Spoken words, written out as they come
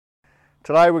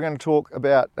Today we're going to talk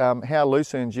about how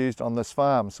Lucerne's used on this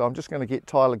farm. So I'm just going to get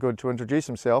Tyler Good to introduce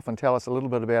himself and tell us a little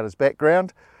bit about his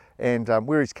background and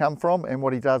where he's come from and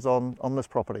what he does on this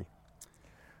property.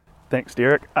 Thanks,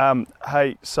 Derek.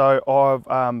 Hey, so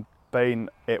I've been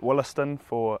at Williston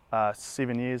for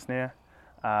 7 years now.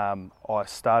 I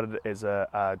started as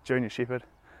a junior shepherd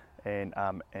and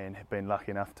have been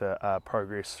lucky enough to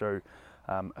progress through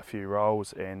a few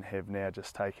roles and have now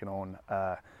just taken on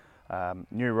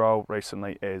new role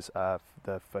recently as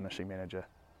the finishing manager.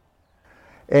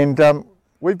 And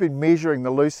we've been measuring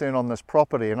the lucerne on this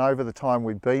property, and over the time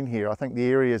we've been here, I think the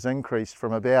area has increased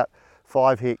from about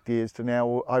 5 hectares to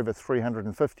now over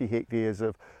 350 hectares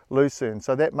of lucerne.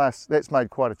 So that's made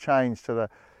quite a change to the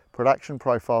production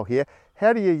profile here.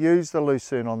 How do you use the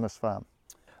lucerne on this farm?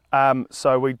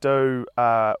 So we do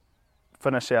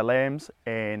finish our lambs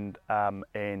and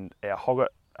our hogget,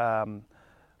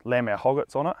 lamb our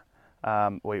hoggets on it.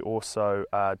 We also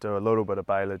do a little bit of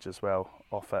baleage as well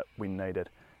off it when needed.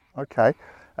 Okay,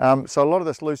 so a lot of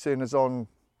this lucerne is on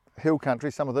hill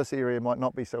country. Some of this area might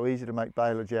not be so easy to make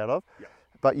baleage out of, Yep.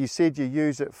 But you said you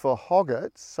use it for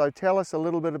hoggets, so tell us a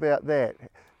little bit about that.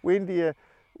 When do you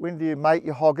mate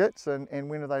your hoggets and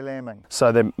when are they lambing?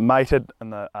 So they're mated in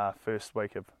the first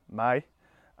week of May,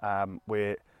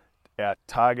 where our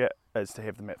target is to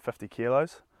have them at 50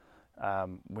 kilos.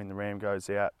 When the ram goes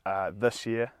out this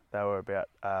year, they were about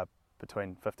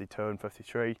between 52 and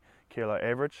 53 kilo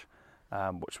average,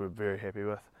 which we're very happy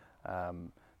with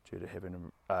due to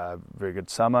having a very good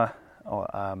summer.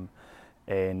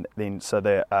 And then so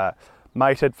they're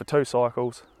mated for 2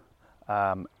 cycles,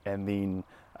 and then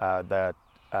they're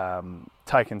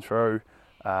taken through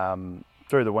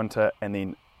the winter and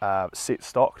then set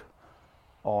stocked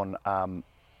on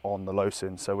the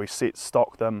lucerne. So we set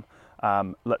stock them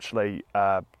literally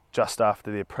just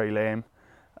after their pre-lamb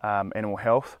animal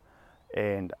health,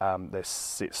 and they're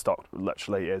set stocked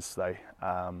literally as they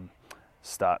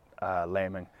start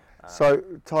lambing. So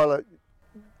Tyler,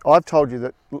 I've told you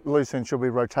that lucerne should be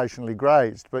rotationally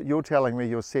grazed, but you're telling me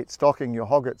you're set stocking your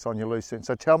hoggets on your lucerne.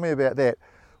 So tell me about that.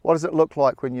 What does it look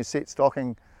like when you set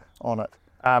stocking on it?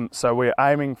 So we're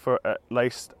aiming for at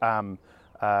least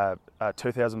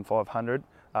 2,500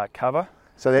 cover.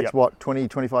 So that's Yep. what, 20,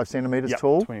 25 centimetres Yep,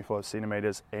 tall? 25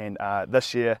 centimetres. And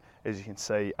this year, as you can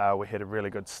see, we had a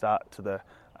really good start to the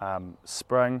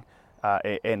spring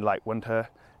and late winter,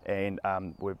 and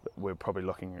we're probably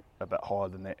looking a bit higher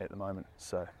than that at the moment.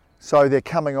 So they're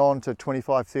coming on to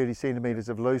 25, 30 centimetres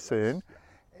of lucerne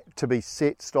to be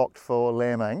set stocked for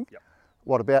lambing. Yep.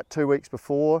 What, about 2 weeks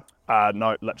before?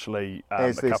 No, literally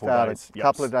As a they couple started, of days. Yep.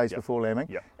 couple of days Yep. before lambing.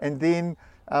 Yep. And then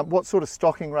what sort of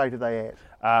stocking rate are they at?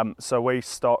 So we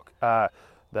stock the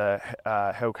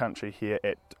hill country here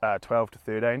at 12 to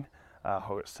 13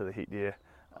 hoggets to the hectare.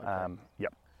 Okay.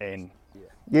 Yep. And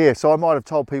Yeah, so I might have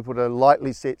told people to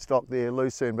lightly set stock their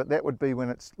lucerne, but that would be when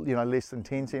it's less than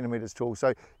 10 centimetres tall.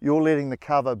 So you're letting the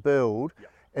cover build.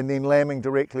 Yep. And then lambing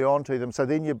directly onto them. So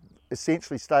then you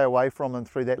essentially stay away from them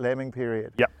through that lambing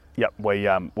period. Yep. We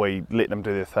let them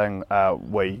do their thing.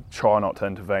 We try not to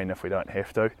intervene if we don't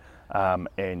have to.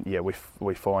 And yeah, we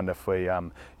find if we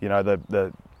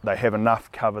they have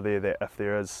enough cover there that if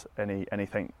there is any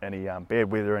bad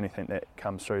weather or anything that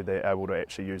comes through, they're able to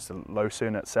actually use the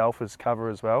lucerne itself as cover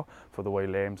as well for the wee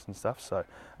lambs and stuff. So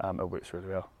it works really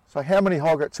well. So how many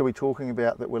hoggets are we talking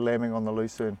about that we're lambing on the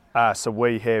lucerne? So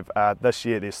we have this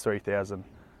year there's 3,000.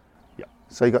 Yep.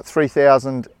 So you've got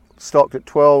 3,000 stocked at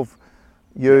 12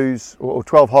 ewes or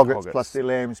 12 hoggets plus their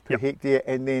lambs per Yep. hectare,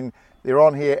 and then they're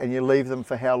on here and you leave them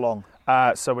for how long?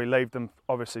 So we leave them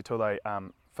obviously till they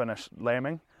finish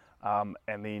lambing,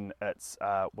 and then it's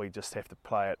we just have to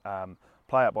play it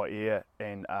by ear,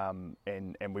 and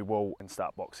we will and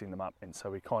start boxing them up, and so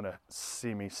we kind of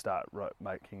start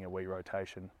making a wee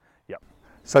rotation. Yep.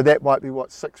 So that might be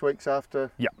what, 6 weeks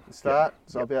after Yep. the start? Yep.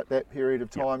 So Yep. about that period of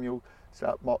time Yep. you'll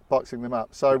start boxing them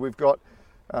up. So we've got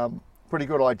pretty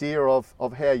good idea of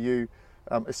how you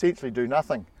essentially do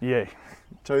nothing Yeah.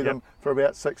 to them for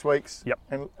about 6 weeks. Yep.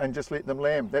 and just let them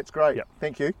lamb. That's great. Yep.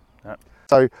 Thank you. Yep.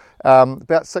 So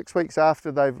about 6 weeks after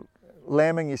they've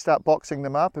lambing, you start boxing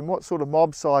them up. And what sort of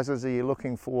mob sizes are you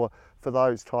looking for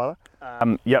those, Tyler?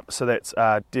 Yep. So that's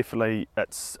definitely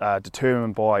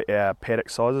determined by our paddock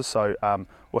sizes. So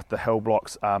with the hill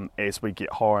blocks, as we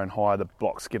get higher and higher, the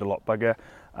blocks get a lot bigger.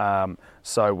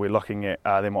 So we're looking at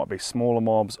there might be smaller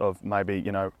mobs of maybe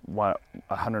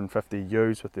 150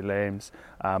 ewes with their lambs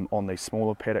on these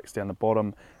smaller paddocks down the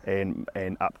bottom, and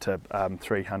up to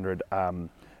 300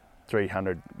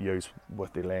 300 ewes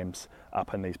with their lambs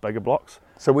up in these bigger blocks.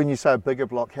 So when you say a bigger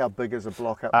block, how big is a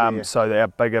block up there? So our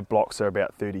bigger blocks are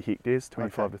about 30 hectares,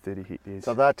 25 to 30 hectares.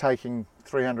 So they're taking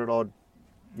 300 odd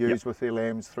ewes with their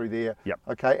lambs through there. Yep.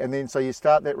 Okay, and then so you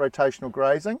start that rotational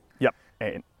grazing. Yep.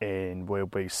 And we'll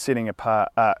be setting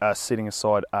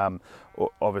aside,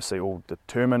 obviously all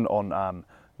determined on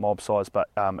mob size, but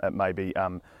it may be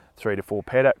 3 to 4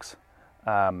 paddocks,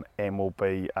 and we'll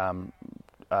be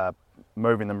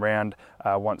moving them around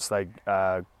once they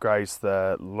graze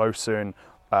the lucerne.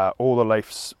 All the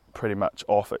leaves pretty much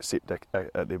off, except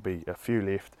there'll be a few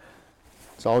left.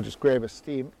 So I'll just grab a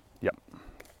stem. Yep.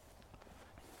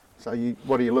 So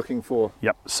what are you looking for?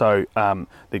 Yep. So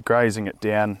they're grazing it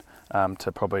down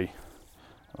to probably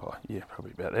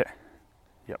about that.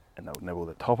 Yep. And they'll nibble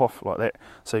the top off like that.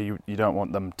 So you don't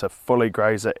want them to fully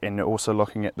graze it, and you're also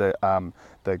looking at the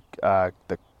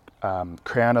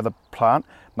crown of the plant,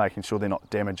 making sure they're not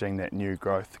damaging that new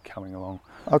growth coming along.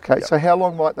 Okay. Yep. So how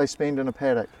long might they spend in a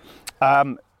paddock?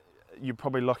 You're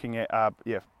probably looking at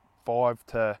 5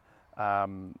 to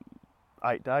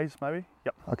 8 days maybe.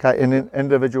 Yep. Okay, in an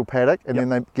individual paddock, and Yep. then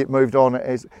they get moved on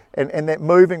and that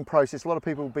moving process. A lot of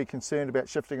people will be concerned about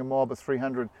shifting a mob of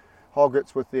 300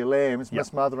 hoggets with their lambs, Yep.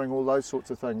 mismothering, all those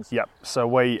sorts of things. Yep. So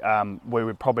we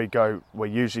would probably we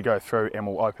usually go through and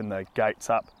we'll open the gates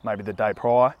up maybe the day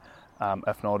prior,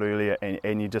 if not earlier,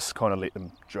 and you just kind of let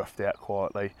them drift out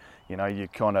quietly. You know, you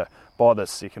kind of by the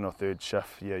second or third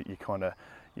shift, you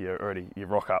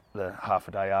rock up the half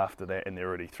a day after that, and they're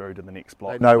already through to the next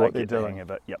block. They know what get they're the doing. hang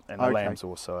of it. Yep. And the Okay. lambs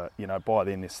also, by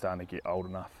then they're starting to get old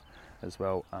enough as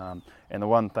well. And the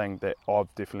one thing that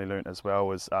I've definitely learnt as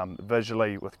well is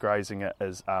visually with grazing it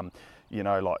is,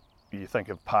 like you think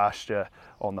of pasture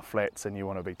on the flats and you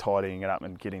want to be tidying it up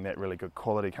and getting that really good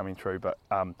quality coming through. But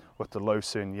with the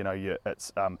lucerne,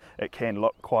 it can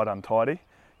look quite untidy.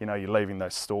 You're leaving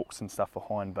those stalks and stuff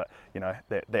behind, but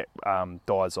that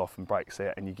dies off and breaks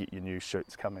out, and you get your new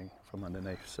shoots coming from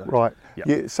underneath. So, Right.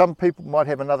 Yep. Some people might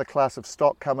have another class of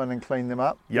stock come in and clean them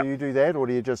up. Yep. Do you do that, or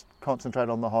do you just concentrate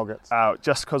on the hoggets?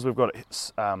 Just because we've got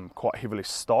it quite heavily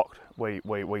stocked,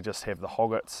 we just have the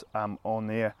hoggets on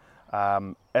there.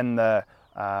 In the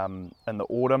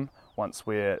autumn, once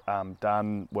we're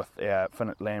done with our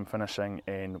lamb finishing,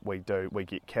 and we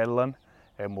get cattle in,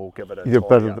 and we'll give it a You do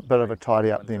a bit of a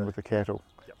tidy up then with the cattle.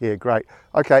 Yep. Yeah, great.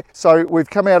 Okay, so we've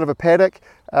come out of a paddock,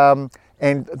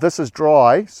 and this is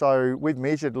dry. So we've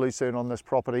measured lucerne on this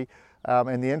property,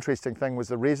 and the interesting thing was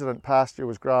the resident pasture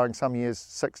was growing some years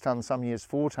 6 tonne, some years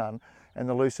 4 tonne, and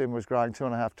the lucerne was growing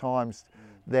 2.5 times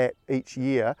that each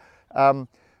year.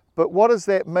 But what does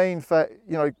that mean for,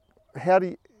 how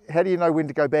do you know when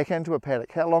to go back into a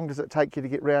paddock? How long does it take you to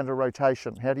get round a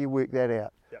rotation? How do you work that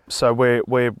out? So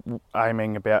we're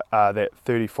aiming about that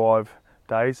 35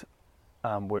 days.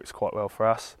 Works quite well for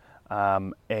us,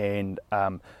 and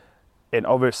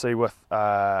obviously with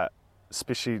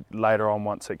especially later on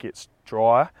once it gets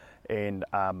drier, and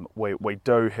we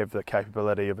do have the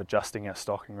capability of adjusting our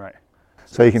stocking rate.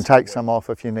 So you can take some off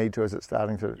if you need to as it's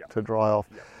starting to dry off.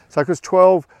 Yep. So because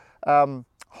 12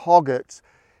 hoggets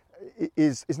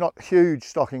is not huge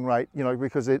stocking rate,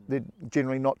 because they're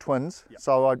generally not twins. Yep.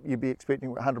 So you'd be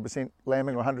expecting 100%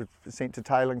 lambing or 100% to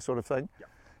tailing sort of thing. Yep.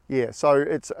 Yeah, so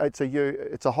it's a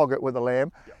hogget with a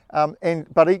lamb, Yep.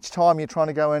 but each time you're trying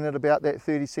to go in at about that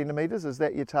 30 centimetres. Is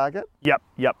that your target? Yep.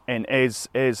 And as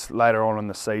later on in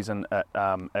the season,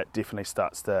 it definitely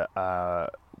starts to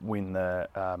when the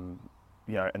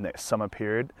in that summer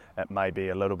period, it may be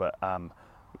a little bit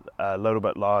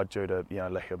lower due to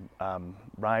lack of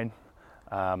rain,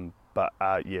 but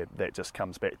that just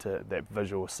comes back to that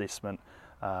visual assessment,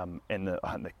 and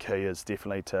I think the key is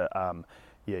definitely to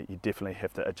you definitely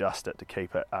have to adjust it to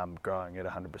keep it growing at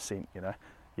 100%. I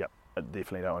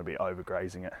definitely don't want to be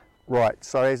overgrazing it. Right.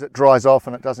 So as it dries off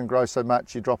and it doesn't grow so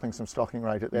much, you're dropping some stocking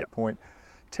rate at that Yep. point.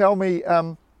 Tell me,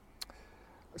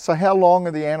 so how long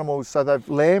are the animals? So they've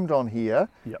lambed on here.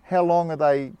 Yep. How long are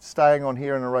they staying on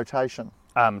here in a rotation?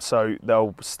 So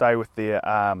they'll stay with their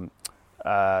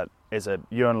as a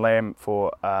ewe and lamb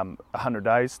for 100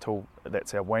 days till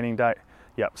that's our weaning date.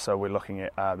 Yep. So we're looking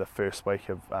at the first week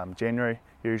of January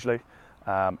usually,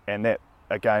 and that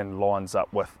again lines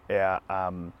up with our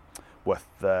with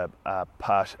the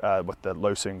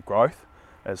lucerne growth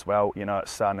as well.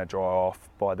 It's starting to dry off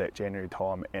by that January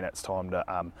time, and it's time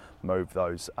to move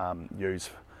those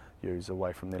ewes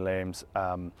away from their lambs.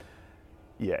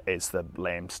 As the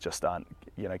lambs just aren't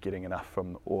getting enough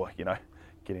from, or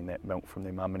getting that milk from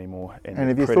their mum anymore. And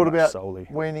have you thought about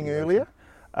weaning earlier?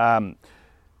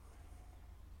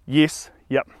 Yes.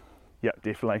 Yep. yeah,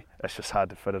 definitely. It's just hard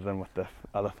to fit it in with the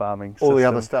other farming All the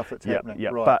other system. stuff that's Yeah, happening. yeah.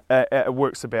 Right. But it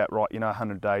works about right.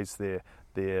 100 days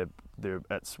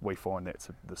we find that's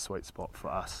the sweet spot for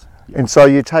us. And so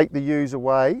you take the ewes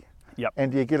away. Yep.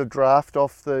 And do you get a draft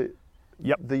off the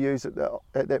Yep. the ewes at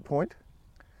that point?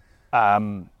 Are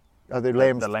there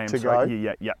The lambs to go?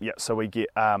 right? Yeah. So we get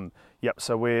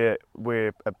So we're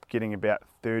getting about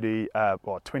 20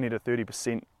 to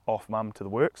 30% off mum to the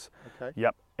works. Okay.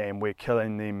 Yep. And we're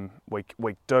killing them.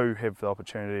 We do have the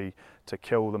opportunity to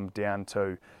kill them down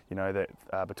to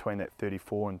that between that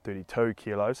 34 and 32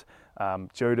 kilos,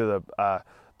 due to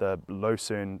the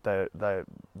lucerne.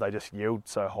 They just yield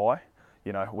so high.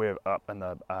 We're up in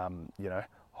the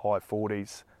high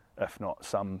 40s, if not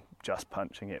some just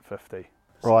punching at 50.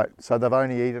 Right, so they've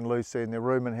only eaten lucerne, their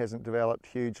rumen hasn't developed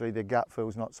hugely, their gut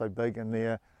fill's not so big, and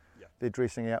their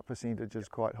dressing out percentage is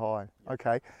quite high.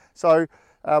 Okay, so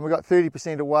we've got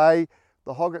 30% away.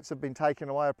 The hoggets have been taken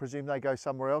away. I presume they go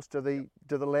somewhere else. Do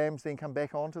the lambs then come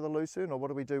back onto the lucerne, or what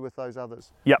do we do with those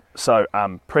others? Yep. So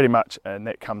pretty much, and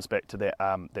that comes back to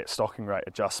that stocking rate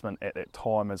adjustment at that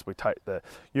time. As we take the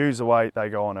ewes away, they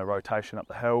go on a rotation up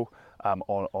the hill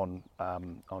on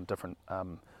different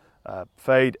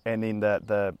feed, and then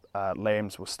the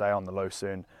lambs will stay on the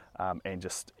lucerne and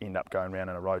just end up going around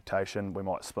in a rotation. We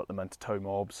might split them into two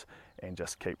mobs and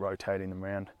just keep rotating them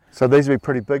around. So these would be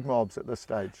pretty big mobs at this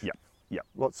stage? Yep.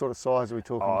 What sort of size are we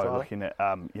talking, Tyler? Looking at,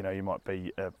 you might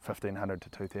be 1,500 to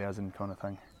 2,000 kind of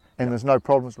thing. And there's no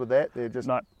problems with that? They're just,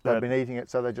 No, they've been eating it,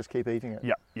 so they just keep eating it?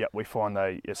 Yeah. We find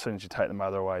as soon as you take the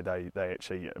mother away, they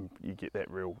actually, you get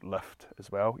that real lift as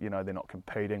well. They're not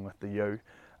competing with the ewe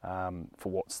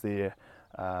for what's there.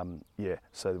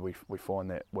 So we find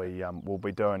that we'll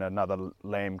be doing another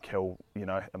lamb kill,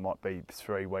 it might be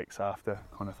 3 weeks after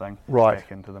kind of thing, right,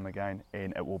 back into them again,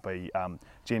 and it will be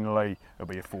generally it'll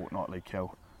be a fortnightly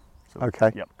kill. So,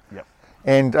 okay. Yep.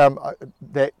 And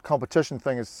that competition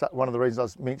thing is one of the reasons I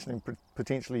was mentioning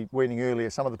potentially weaning earlier.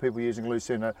 Some of the people using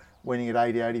lucerne are weaning at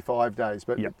 80, 85 days,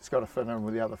 but it's got to fit in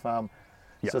with the other farm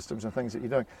systems and things that you're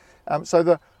doing. So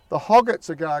the hoggets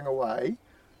are going away.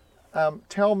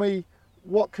 Tell me,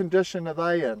 what condition are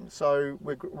they in? So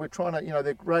we're trying to,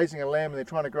 they're raising a lamb and they're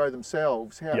trying to grow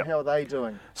themselves. How are they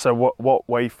doing? So what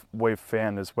we've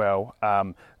found as well,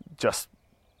 just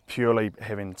purely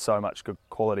having so much good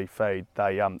quality feed,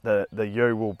 the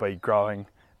ewe will be growing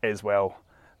as well.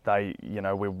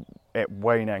 We're at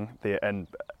weaning, they're in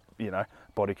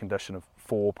body condition of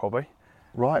 4 probably.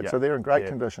 Right, so they're in great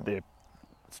condition.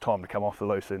 It's time to come off the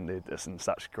lucerne. They're just in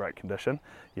such great condition,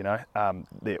 we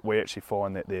actually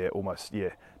find that they're almost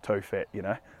too fat,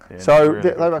 So really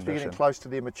they must be getting close to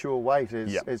their mature weight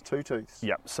as two tooths.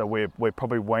 Yep. So we're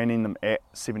probably weaning them at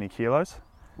 70 kilos.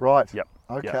 Right. Yep.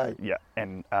 Okay. Yeah.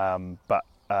 And and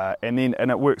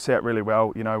it works out really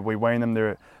well. We wean them.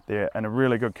 They're in a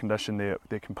really good condition.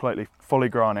 They're completely fully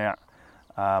grown out,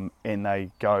 and they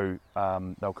go.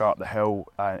 They'll go up the hill,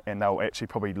 and they'll actually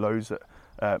probably lose it.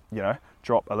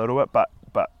 Drop a little bit,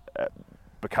 but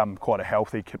become quite a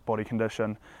healthy body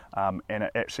condition, and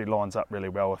it actually lines up really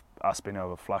well with us being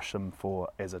able to flush them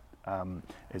as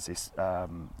this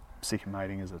second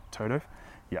mating as a two-tooth.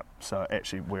 Yep. So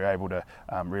actually, we're able to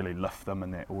really lift them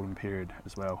in that autumn period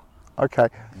as well. Okay.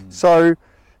 So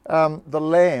the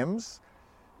lambs,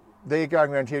 they're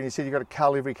going around here, and you said you've got to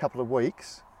cull every couple of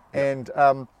weeks, and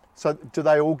so do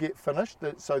they all get finished?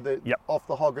 So off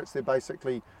the hoggets, they're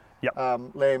basically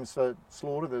lambs for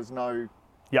slaughter. There's no.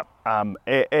 Yep.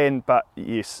 But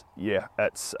yes,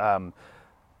 it's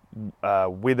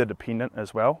weather dependent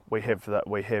as well. We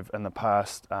have in the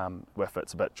past, if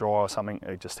it's a bit dry or something,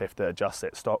 we just have to adjust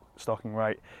that stocking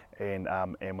rate, and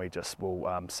we just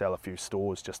will sell a few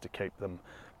stores just to keep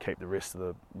the rest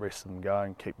of them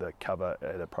going, keep the cover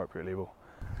at an appropriate level.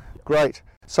 Great.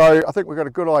 So I think we've got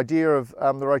a good idea of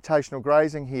the rotational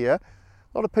grazing here.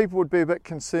 A lot of people would be a bit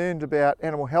concerned about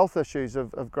animal health issues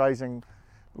of grazing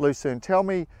lucerne. Tell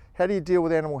me, how do you deal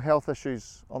with animal health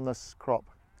issues on this crop?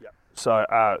 So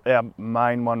our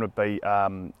main one would be,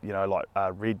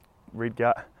 red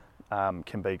gut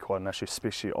can be quite an issue,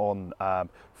 especially on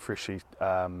freshly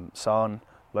sown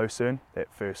lucerne,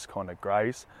 that first kind of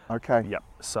graze. Okay. Yep.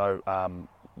 So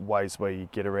ways we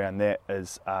get around that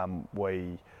is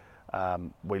we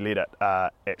let it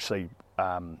actually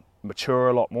mature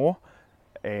a lot more,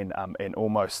 and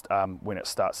almost when it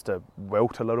starts to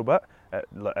wilt a little bit,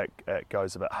 it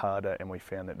goes a bit harder, and we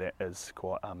found that is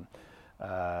quite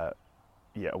a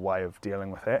way of dealing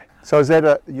with that. So is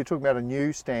that you're talking about a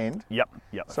new stand? Yep.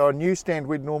 So a new stand,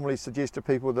 we'd normally suggest to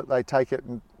people that they take it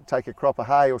and take a crop of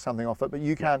hay or something off it, but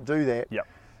you can't do that. Yep.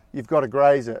 You've got to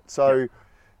graze it. So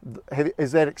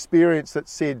Is that experience that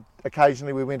said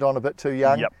occasionally we went on a bit too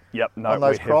young Yep. No, on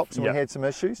those we crops have, and we had some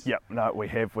issues? Yep. No, we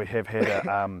have had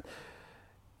a.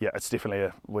 Yeah, it's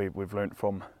definitely we've learnt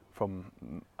from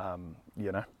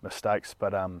mistakes,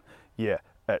 but yeah,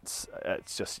 it's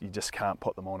just you just can't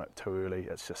put them on it too early.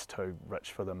 It's just too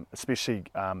rich for them, especially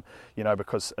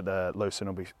because the lucerne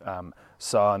will be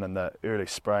sown in the early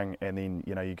spring, and then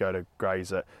you go to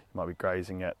graze it. You might be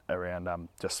grazing it around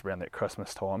just around that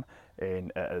Christmas time,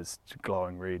 and it is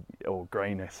glowing red or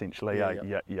green essentially.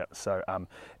 Yeah. So and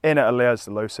it allows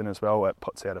the lucerne as well. It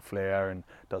puts out a flower and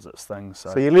does its thing.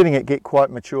 So you're letting it get quite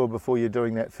mature before you're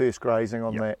doing that first grazing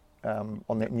on Yep.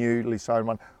 that newly sown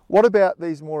one. What about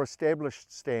these more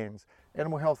established stands?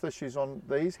 Animal health issues on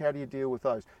these? How do you deal with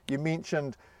those? You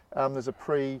mentioned there's a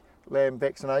pre-lamb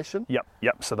vaccination. Yep.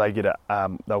 So they get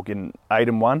they'll get an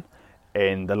 8-in-1,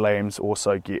 and the lambs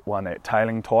also get one at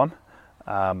tailing time.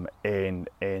 And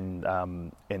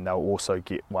they'll also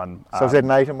get one. So is that an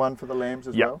 8-in-1 for the lambs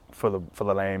as well? For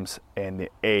the lambs, and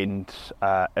they'll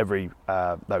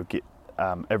get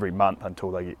every month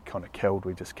until they get kind of killed.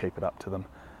 We just keep it up to them.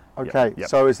 Okay. Yep.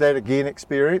 So is that again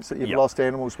experience that you've Yep. lost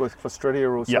animals with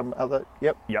Clostridia or some other?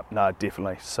 Yep. No,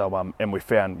 definitely. So and we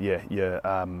found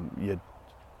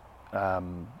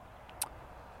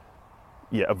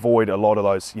avoid a lot of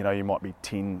those, you might be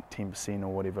 10% or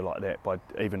whatever like that by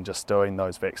even just doing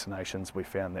those vaccinations. We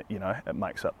found that, it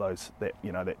makes up that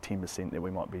 10% that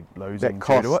we might be losing. That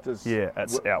cost due to it.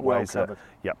 is it outweighs well it. covered.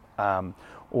 Yep.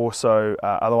 Also,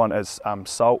 other one is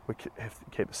salt. We have to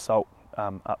keep the salt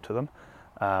up to them.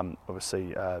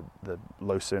 Obviously, the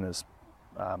lucerne is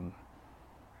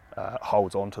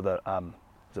holds on to the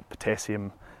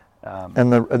potassium. In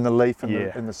the leaf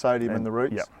and the sodium in the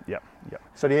roots. Yep.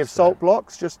 So do you have salt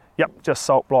blocks? Just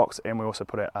salt blocks, and we also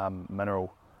put out minerals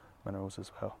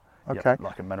as well. Okay.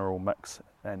 Like a mineral mix,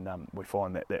 and we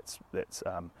find that's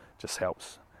just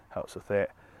helps with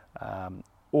that.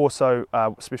 Also,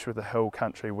 especially with the hill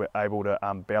country, we're able to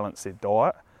balance their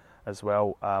diet as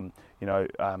well.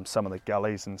 Some of the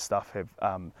gullies and stuff have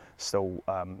still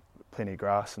plenty of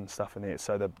grass and stuff in there,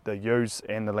 so the ewes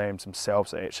and the lambs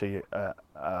themselves are actually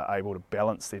able to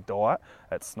balance their diet.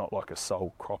 It's not like a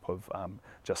sole crop of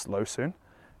just lucerne.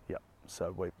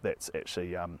 So that's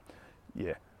actually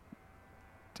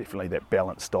definitely that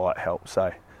balanced diet helps.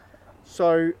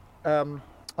 So I'm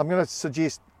going to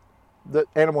suggest that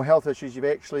animal health issues, you've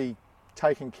actually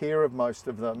taken care of most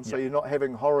of them, so you're not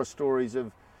having horror stories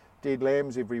of dead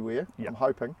lambs everywhere. I'm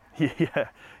hoping. Yeah.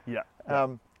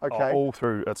 Okay.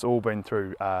 It's all been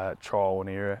through trial and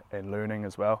error and learning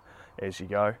as well as you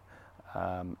go.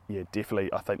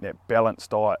 Definitely. I think that balanced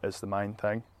diet is the main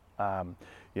thing.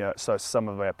 So some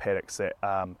of our paddocks that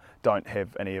don't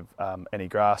have any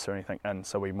grass or anything, and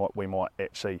so we might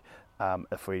actually,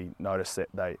 if we notice that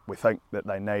we think that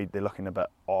they're looking a bit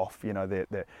off.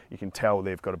 That you can tell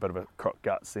they've got a bit of a crock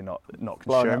guts. They're not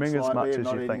consuming as much as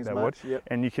you think they would,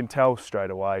 and you can tell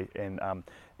straight away.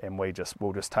 And we'll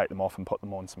just take them off and put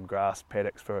them on some grass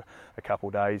paddocks for a couple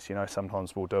of days.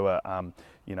 Sometimes we'll do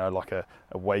like a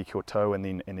week or two, and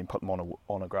then put them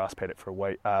on a grass paddock for a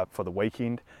week for the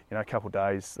weekend. A couple of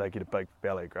days, they get a big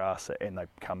belly of grass, and they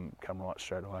come right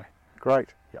straight away.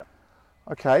 Great. Yeah.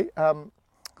 Okay.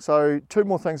 So 2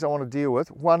 more things I want to deal with.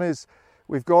 One is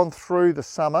we've gone through the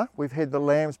summer. We've had the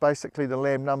lambs. Basically, the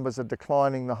lamb numbers are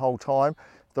declining the whole time.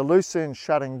 The lucerne's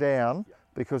shutting down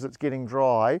because it's getting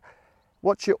dry.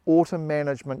 What's your autumn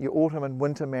management, your autumn and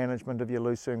winter management of your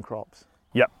lucerne crops?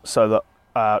 Yep. So the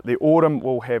autumn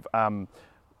will have,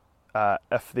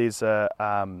 if there's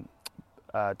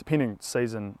depending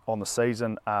season on the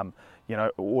season,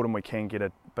 autumn we can get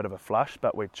a bit of a flush,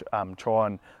 but we try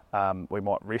and we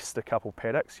might rest a couple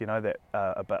paddocks, that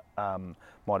a bit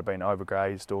might have been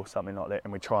overgrazed or something like that,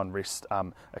 and we try and rest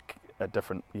a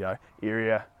different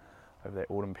area over that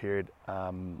autumn period.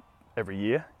 Every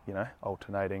year,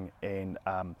 alternating, and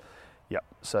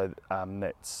so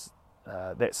that's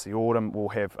the autumn. We'll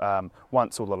have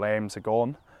once all the lambs are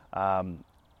gone,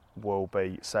 we'll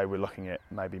be we're looking at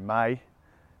maybe May,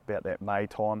 about that May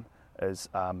time is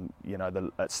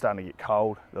it's starting to get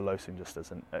cold. The lucerne just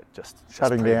isn't. It just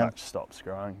shutting pretty down. Much stops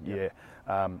growing.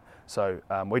 So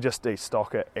we just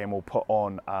destock it, and we'll put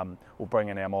on. We'll bring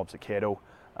in our mobs of cattle,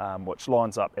 which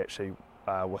lines up actually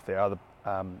with the other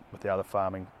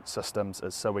farming systems,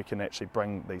 is so we can actually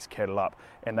bring these cattle up,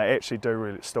 and they actually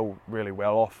do still really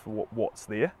well off what's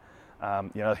there.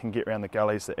 They can get around the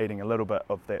gullies. They're eating a little bit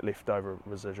of that leftover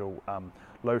residual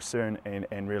lucerne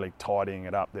and really tidying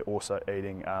it up. They're also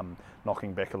eating,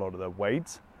 knocking back a lot of the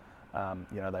weeds.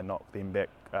 They knock them back.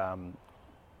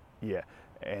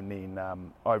 And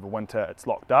then over winter it's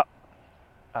locked up,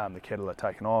 the cattle are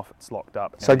taken off, it's locked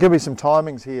up. So give me some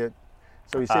timings here.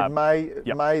 So you said May,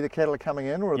 yep. May the cattle are coming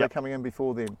in, or are Yep. they coming in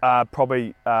before then?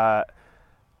 Probably about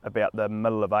the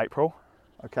middle of April.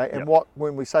 Okay, and Yep. what,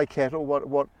 when we say cattle,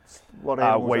 what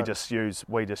animals We are- just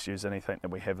use anything that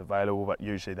we have available, but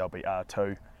usually they'll be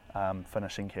R2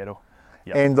 finishing cattle.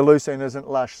 Yep. And the Lucerne isn't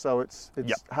lush, so it's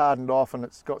Yep. hardened off and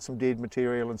it's got some dead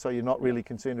material, and so you're not really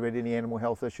concerned about any animal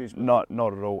health issues. Not at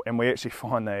all, and we actually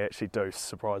find they actually do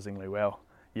surprisingly well.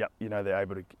 Yep, they're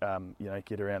able to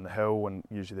get around the hill, and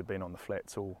usually they've been on the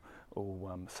flats all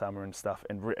summer and stuff,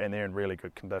 and they're in really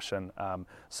good condition.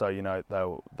 So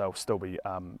they'll still be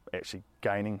actually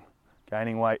gaining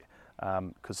weight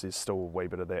because there's still a wee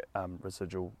bit of that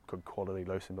residual good quality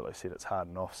Lucerne, but they said it's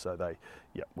hardened off, so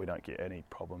we don't get any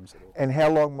problems at all. And how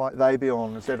long might they be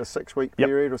on? Is that a 6-week Yep,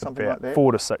 period or something about like that?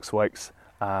 4 to 6 weeks.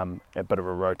 A bit of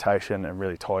a rotation and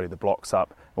really tidy the blocks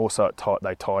up. Also,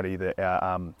 they tidy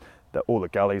all the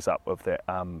gullies up with that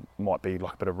might be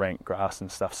like a bit of rank grass and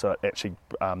stuff, so it actually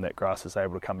that grass is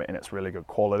able to come back and it's really good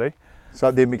quality. So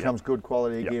it then becomes good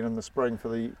quality Yep. again in the spring for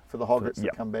the hoggets that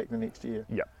Yep. come back the next year.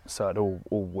 Yeah, so it all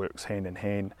works hand in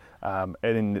hand, and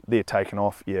then they're taken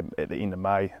off at the end of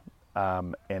May,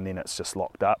 and then it's just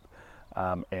locked up,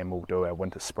 and we'll do our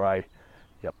winter spray.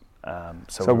 Yep.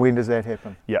 So when does that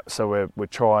happen? Yeah, so we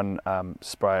try and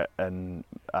spray it in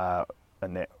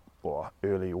that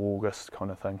early August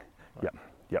kind of thing. Right.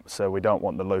 Yep. So we don't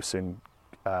want the Lucerne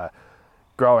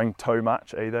growing too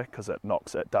much either, because it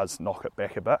does knock it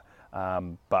back a bit.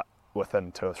 But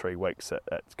within 2 or 3 weeks,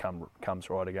 it comes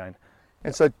right again.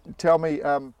 And so tell me,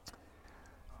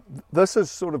 this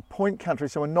is sort of point country,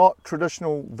 so we're not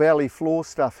traditional valley floor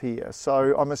stuff here.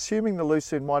 So I'm assuming the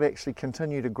Lucerne might actually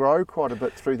continue to grow quite a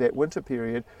bit through that winter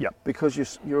period. Yep.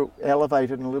 Because you're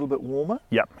elevated and a little bit warmer.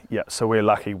 Yep. So we're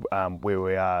lucky where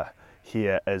we are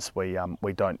here is we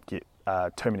don't get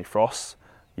too many frosts.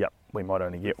 Yep. We might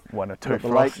only get 1 or 2 The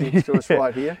frosts. lake next to us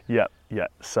right here. Yeah.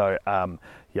 So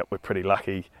we're pretty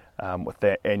lucky with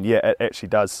that, and it actually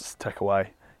does tick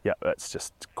away. Yeah, it's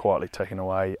just quietly ticking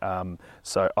away.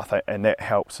 So I think, and that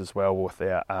helps as well with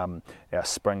our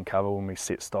spring cover when we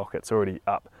set stock. It's already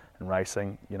up and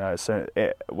racing. So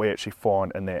we actually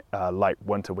find in that late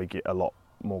winter we get a lot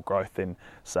more growth than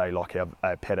say like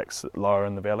our paddocks lower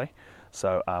in the valley.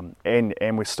 So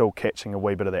and we're still catching a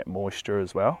wee bit of that moisture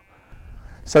as well.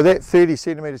 So that 30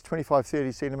 centimetres,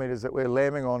 30 centimetres that we're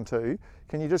lambing onto,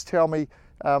 can you just tell me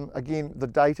again the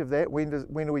date of that? When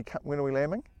are we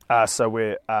lambing? So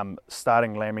we're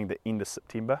starting lambing the end of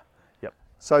September. Yep.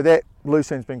 So that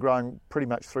Lucerne's been growing pretty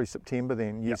much through September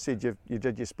then. You Yep. said you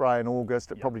did your spray in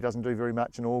August. It Yep. probably doesn't do very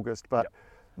much in August, but Yep.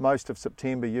 most of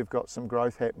September you've got some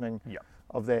growth happening Yep.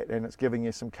 of that, and it's giving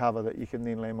you some cover that you can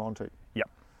then lamb onto. Yep.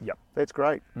 That's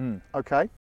great. Mm. Okay.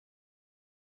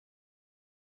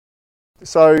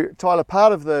 So Tyler,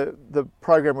 part of the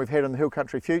program we've had in the Hill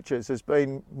Country Futures has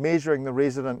been measuring the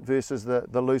resident versus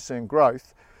the Lucerne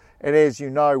growth. And as you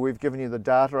know, we've given you the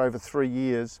data over 3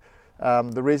 years.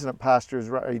 The resident pasture is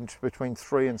ranged between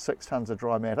 3 and 6 tonnes of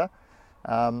dry matter.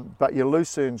 But your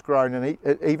Lucerne's grown, and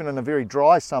even in a very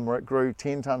dry summer, it grew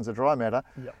 10 tonnes of dry matter.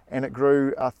 Yep. And it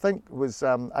grew, I think, was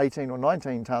 18 or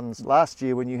 19 tonnes last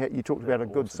year when you talked about a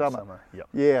good summer. Yep.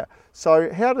 Yeah.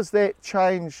 So how does that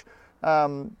change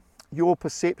your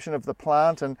perception of the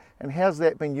plant, and how's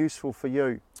that been useful for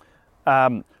you?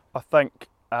 I think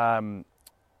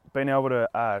being able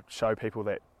to show people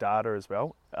that data as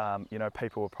well.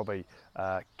 People will probably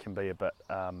can be a bit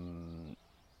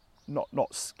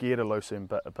not scared of Lucerne,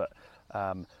 but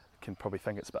can probably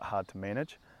think it's a bit hard to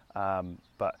manage.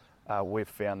 But we've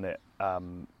found that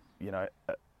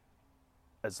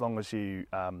as long as you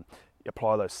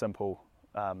apply those simple,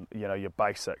 your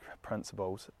basic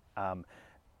principles, and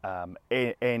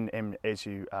as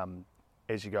you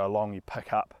go along, you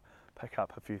pick up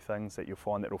a few things that you'll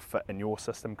find that will fit in your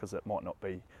system, because it might not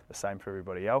be the same for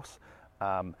everybody else.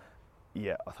 I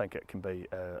think it can be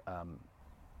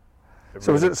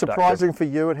So was it surprising for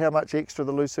you at how much extra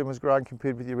the Lucerne was growing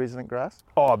compared with your resident grass?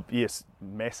 Oh yes,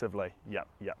 massively. Yep,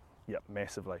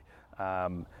 massively.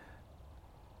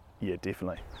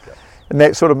 Definitely. Yep. And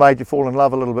that sort of made you fall in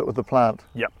love a little bit with the plant?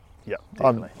 Yep,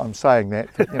 definitely. I'm saying that,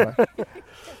 but,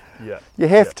 Yeah. You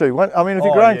have to. I mean, if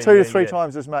you're growing 2 to 3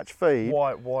 times as much feed.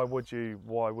 Why would you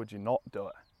not do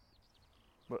it?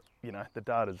 But the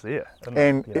data's there.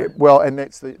 And and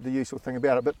that's the useful thing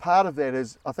about it. But part of that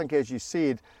is, I think, as you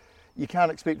said, you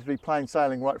can't expect it to be plain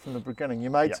sailing right from the beginning. You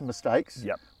made some mistakes.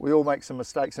 Yep. We all make some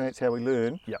mistakes, and that's how we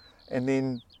learn. Yep. And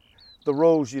then the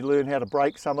rules, you learn how to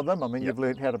break some of them. I mean, Yep. you've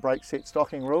learned how to break set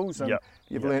stocking rules, and Yep.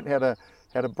 you've Yep. learned how to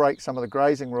how to break some of the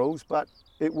grazing rules, but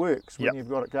it works when Yep. you've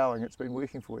got it going. It's been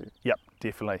working for you. Yep,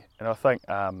 definitely. And I think,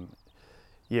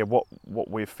 what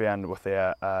we've found with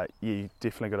our, you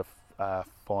definitely got to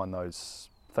find those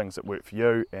things that work for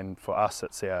you, and for us,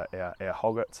 it's our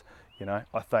hoggets. You know,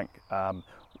 I think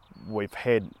we've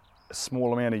had a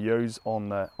small amount of ewes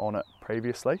on it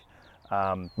previously.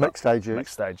 Mixed stage ewes.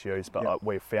 Mixed stage ewes, but Yep.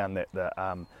 we've found that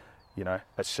you know,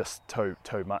 it's just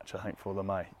too much, I think, for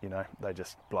them, You know, they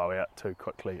just blow out too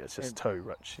quickly. It's just too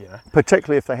rich, you know.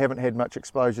 Particularly if they haven't had much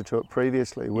exposure to it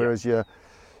previously, whereas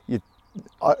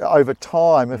over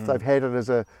time, if they've had it as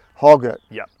a hogget,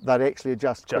 Yep. they'd actually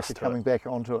adjust Just quicker to coming back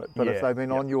onto it. But if Yeah, they've been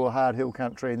yep. on your hard hill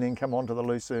country and then come onto the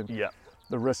Lucerne, Yeah.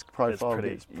 the risk profile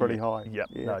gets pretty high. Yep,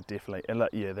 Yeah. no, definitely. And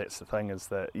that's the thing, is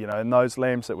that, you know, and those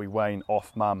lambs that we wean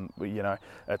off mum, you know,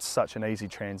 it's such an easy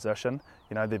transition.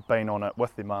 You know, they've been on it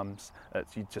with their mums.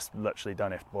 You just literally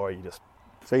don't have to worry. You just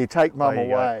So you take mum There you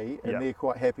go. away and Yep. they're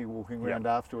quite happy walking Yep. around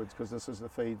afterwards because this is the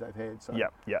feed they've had. So.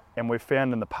 Yeah. And we've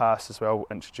found in the past as well,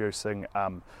 introducing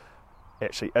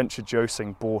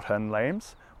bought-in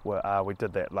lambs. We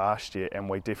did that last year, and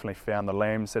we definitely found the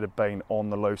lambs that have been on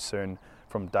the Lucerne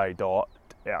from day dot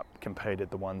out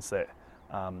competed the ones that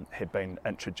had been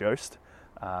introduced.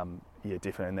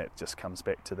 Definitely, and that just comes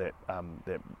back to that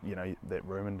that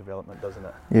rumen development, doesn't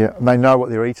it? Yeah, and they know what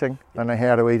they're eating. They know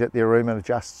how to eat it. Their rumen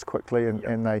adjusts quickly,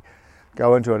 and they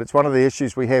go into it. It's one of the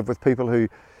issues we have with people who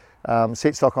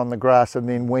set stock on the grass and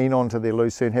then wean onto their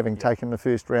Lucerne, having taken the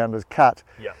first round as cut.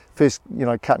 Yeah. First,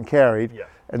 cut and carried, Yeah.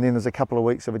 and then there's a couple of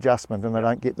weeks of adjustment, and they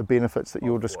don't get the benefits that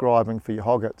you're describing for your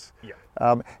hoggets. Yeah.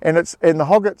 And the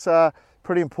hoggets are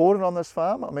pretty important on this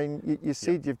farm. I mean, you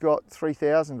said you've got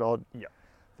 3,000 odd. Yeah.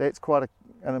 That's quite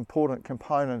an important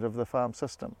component of the farm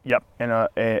system. Yep,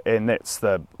 and that's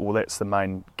the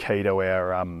main key to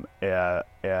our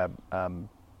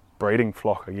breeding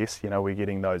flock, I guess. You know, we're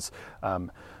getting those.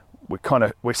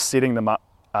 We're setting them up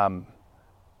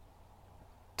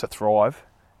to thrive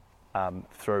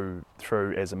through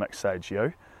as a mixed stage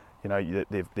ewe. You know,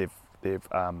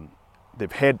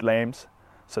 they've had lambs,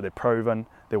 so they're proven,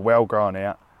 they're well grown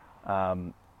out,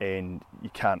 and you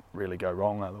can't really go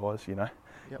wrong otherwise. You know.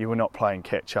 Yep. You were not playing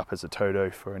catch up as a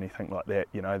two-tooth or anything like that,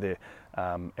 you know.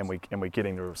 And we're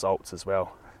getting the results as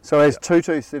well. So as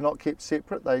two-tooths, they're not kept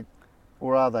separate,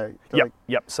 or are they?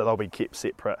 Yep. So they'll be kept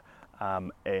separate,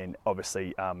 and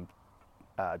obviously,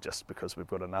 just because we've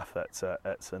got enough,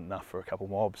 it's enough for a couple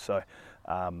mobs. So,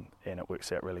 and it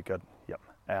works out really good. Yep.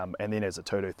 And then as a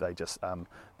two-tooth,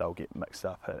 they'll get mixed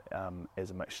up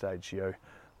as a mixed stage ewe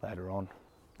later on.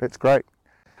 That's great.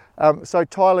 So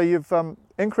Tyler, you've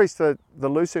increased the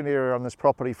Lucerne area on this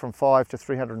property from 5 to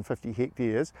 350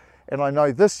 hectares, and I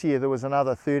know this year there was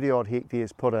another 30 odd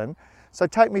hectares put in. So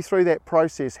take me through that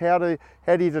process. How do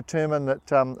you determine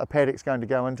that a paddock's going to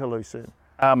go into Lucerne?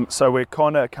 So we're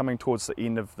kind of coming towards the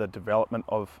end of the development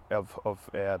of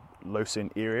our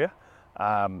Lucerne area.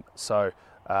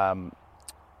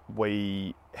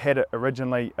 We had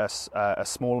originally a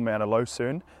small amount of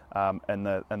Lucerne in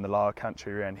the lower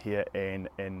country around here, and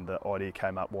the idea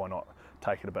came up, why not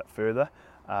take it a bit further?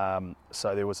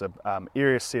 So there was a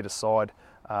area set aside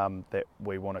that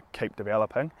we want to keep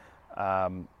developing.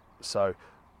 This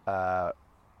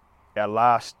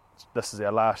is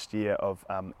our last year of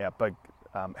our big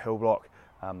hill block,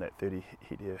 that 30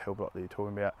 hectare hill block that you're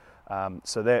talking about.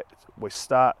 So that we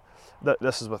start.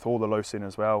 This is with all the Lucerne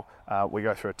as well. We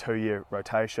go through a 2-year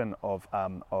rotation of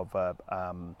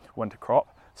winter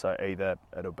crop. So either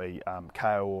it'll be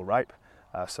kale or rape.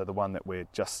 So the one that we're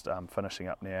just finishing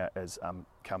up now is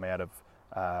come out of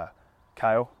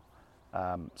kale.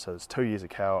 So there's 2 years of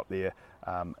kale up there,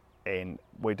 and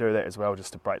we do that as well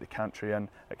just to break the country in.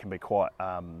 It can be quite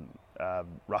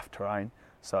rough terrain,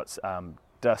 so it's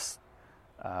dust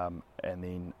and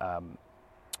then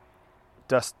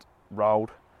dust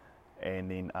rolled, and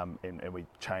then and we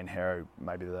chain harrow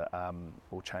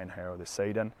we'll chain harrow the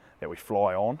seed in that we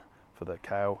fly on for the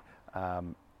kale,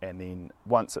 and then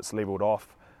once it's levelled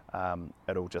off,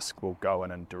 we'll go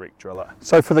in and direct drill it.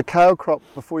 So for the kale crop,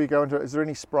 before you go into it, is there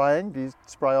any spraying? Do you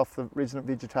spray off the resident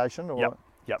vegetation? Or?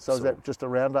 Yep. So is that just a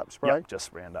Roundup spray? Yep,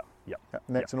 just Roundup. Yep.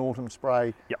 And that's an autumn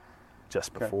spray? Yep,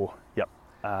 just before. Yep.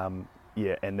 And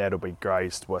that'll be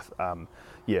grazed with,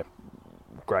 it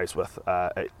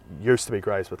used to be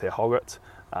grazed with our hoggets,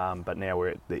 but now we're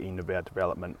at the end of our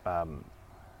development.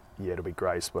 It'll be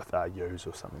grazed with ewes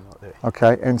or something like that.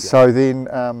 Okay, and so then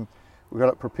we've got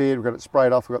it prepared, we've got it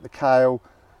sprayed off, we've got the kale.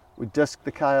 We disc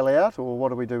the kale out, or what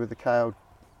do we do with the kale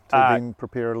to then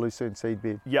prepare a Lucerne seed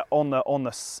bed? Yeah, on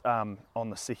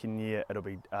the second year, it'll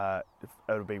be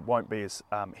won't be as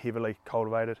heavily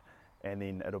cultivated and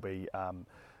then it'll be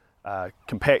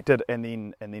compacted and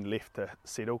then left to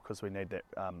settle, because we need that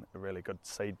a really good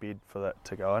seed bed for that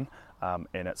to go in,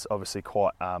 and it's obviously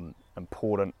quite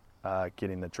important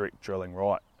getting the direct drilling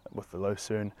right with the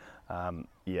lucerne.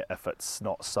 If it's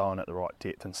not sown at the right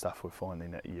depth and stuff, we're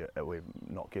finding that we're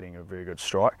not getting a very good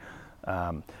strike,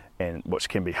 and which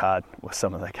can be hard with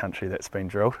some of the country that's been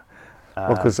drilled.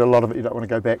 Because a lot of it you don't want to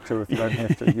go back to if you don't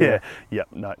have to.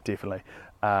 No, definitely.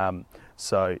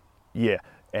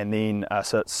 And then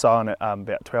so it's sown at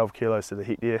about 12 kilos to the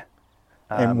hectare.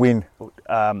 And when?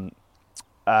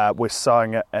 We're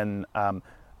sowing it in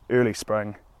early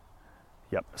spring.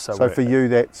 Yep. So for you,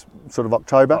 that's sort of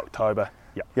October? October,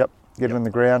 Get it in the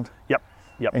ground? Yep.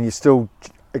 And you're still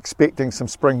expecting some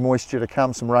spring moisture to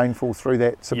come, some rainfall through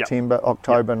that September,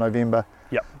 October, November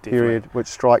period, which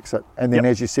strikes it. And then,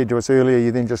 as you said to us earlier,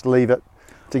 you then just leave it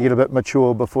to get a bit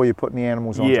mature before you put any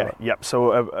animals onto it.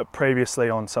 So previously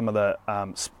on some of the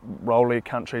rolly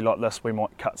country like this, we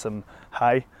might cut some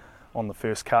hay on the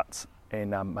first cuts,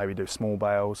 and maybe do small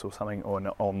bales or something, or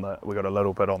we got a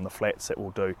little bit on the flats that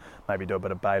we'll do, maybe do a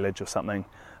bit of baleage or something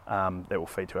that will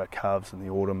feed to our calves in the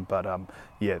autumn. But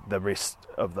the rest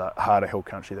of the harder hill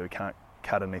country that we can't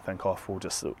cut anything off, we'll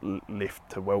just left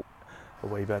to wilt a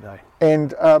wee bit.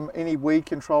 And any weed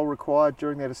control required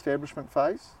during that establishment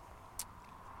phase?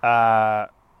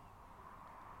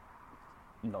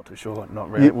 Not too sure, not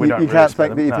really. You can't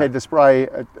think that you've had to spray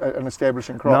an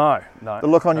establishing crop? No. The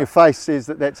look on your face says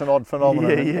that that's an odd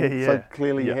phenomenon. So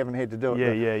clearly you Yeah. haven't had to do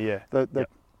it. Yeah.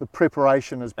 The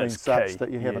preparation has been It's such key. that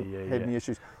you haven't had any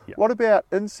issues. Yeah. What about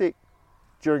insect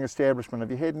during establishment? Have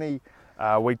you had any?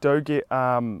 We do get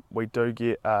the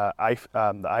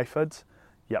aphids.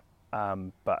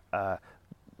 But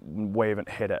we haven't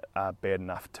had it bad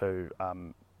enough to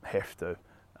have to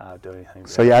do anything.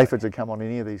 So your aphids have come on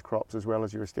any of these crops as well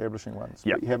as your establishing ones?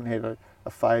 Yep. But you haven't had a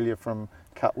failure from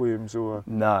cutworms or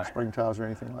springtails or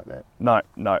anything like that? No.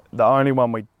 The only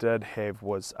one we did have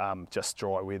was just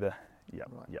dry weather. Yep.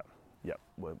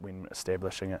 When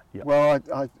establishing it. Yep. Well,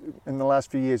 I, in the last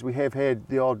few years, we have had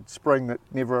the odd spring that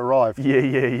never arrived.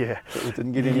 Yeah. But we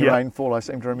didn't get any rainfall. I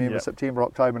seem to remember September,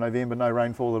 October, November, no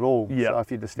rainfall at all. So if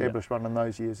you'd established one in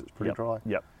those years, it's pretty dry.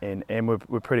 Yep. And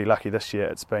we're pretty lucky this year.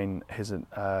 It's been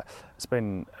a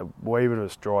wee bit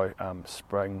of a dry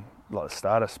spring, like the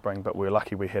start of spring, but we're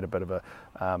lucky we had a bit of a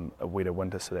wetter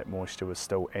winter, so that moisture was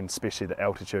still, and especially the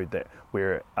altitude that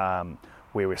where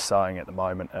we're sowing at the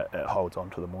moment, it holds on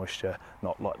to the moisture,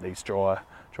 not like these dry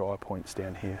points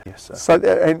down here.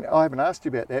 And I haven't asked you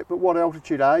about that, but what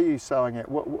altitude are you sowing at?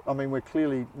 We're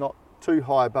clearly not too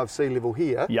high above sea level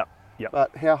here. Yep.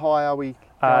 But how high are we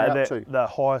going up to? The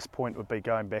highest point would be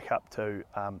going back up to,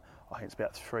 I think it's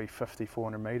about 350,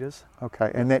 400 metres.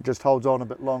 Okay, and that just holds on a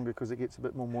bit longer because it gets a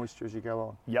bit more moisture as you go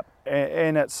on. Yep,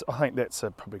 and I think that's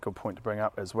a probably good point to bring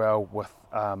up as well with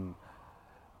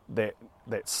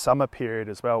that summer period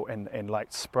as well, and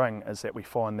late spring, is that we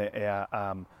find that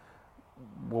our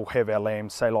we'll have our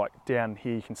lambs, say like down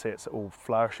here you can see it's all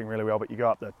flourishing really well, but you go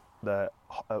up a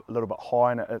little bit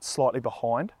high and it's slightly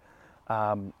behind,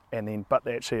 but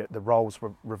actually the roles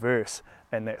reverse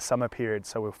in that summer period,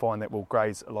 so we'll find that we'll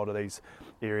graze a lot of these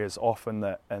areas off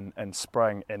in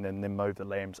spring, and then move the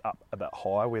lambs up a bit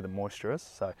higher where the moisture is,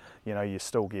 so you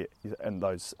still get in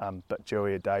those bit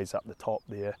dewier days up the top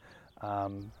there.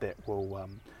 That will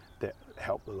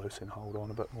help the lucerne hold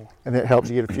on a bit more. And that helps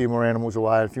you get a few more animals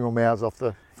away, a few more mouths off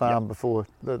the farm before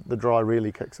the dry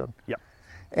really kicks in. Yep.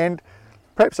 And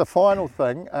perhaps a final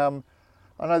thing, I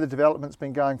know the development's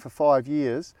been going for 5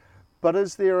 years, but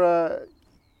is there a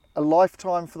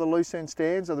lifetime for the lucerne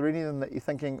stands? Are there any of them that you're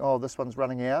thinking, oh, this one's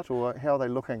running out, or how are they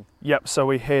looking? Yep, so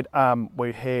we had a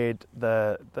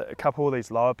couple of these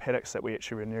lower paddocks that we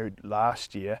actually renewed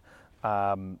last year,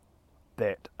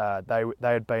 that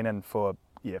they had been in for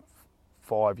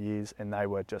 5 years, and they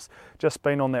were just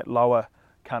been on that lower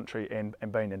country and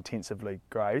been intensively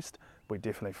grazed. We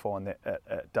definitely find that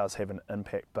it does have an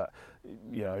impact, but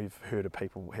you've heard of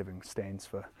people having stands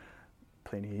for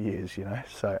plenty of years,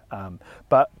 so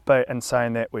but in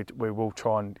saying that, we will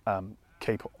try and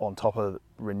keep on top of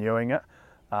renewing it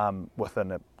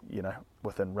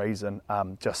within reason,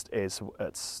 just as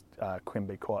it's can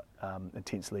be quite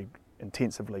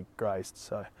intensively grazed.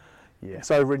 So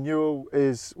renewal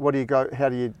is, how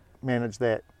do you manage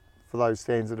that for those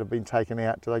stands that have been taken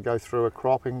out? Do they go through a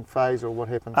cropping phase, or what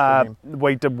happens to them?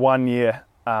 We did 1 year.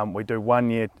 We do 1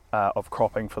 year of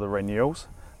cropping for the renewals.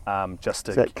 Is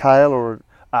that kale or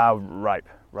rape?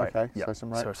 Okay, yep. So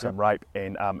some rape. So some rape,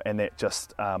 and that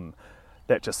just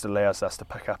allows us to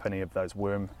pick up any of those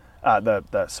worm,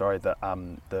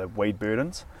 the weed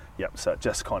burdens. Yep. So it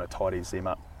just kind of tidies them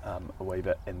up a wee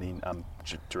bit, and then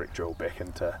direct drill back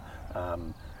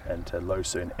into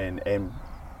lucerne, and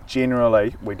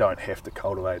generally we don't have to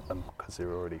cultivate them because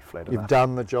they're already flat enough. You've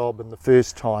done the job in the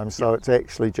first time, so it's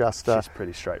actually just It's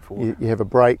pretty straightforward. you have a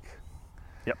break.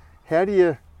 Yep. How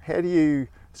do you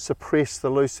suppress the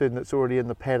lucerne that's already in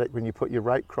the paddock when you put your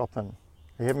rape crop in?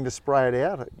 Are you having to spray it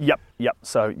out? Yep.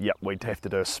 So we'd have to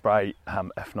do a spray,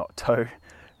 if not two.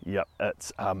 Yep.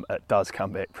 It does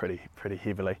come back pretty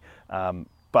heavily,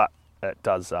 but it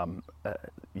does.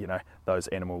 Those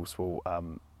animals will.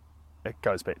 It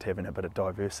goes back to having a bit of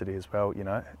diversity as well. You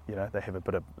know, they have a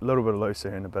little bit of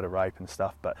lucerne, a bit of rape and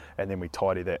stuff, and then we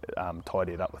tidy it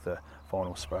up with a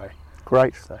final spray.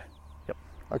 Great. So, yep.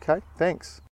 Okay.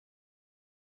 Thanks.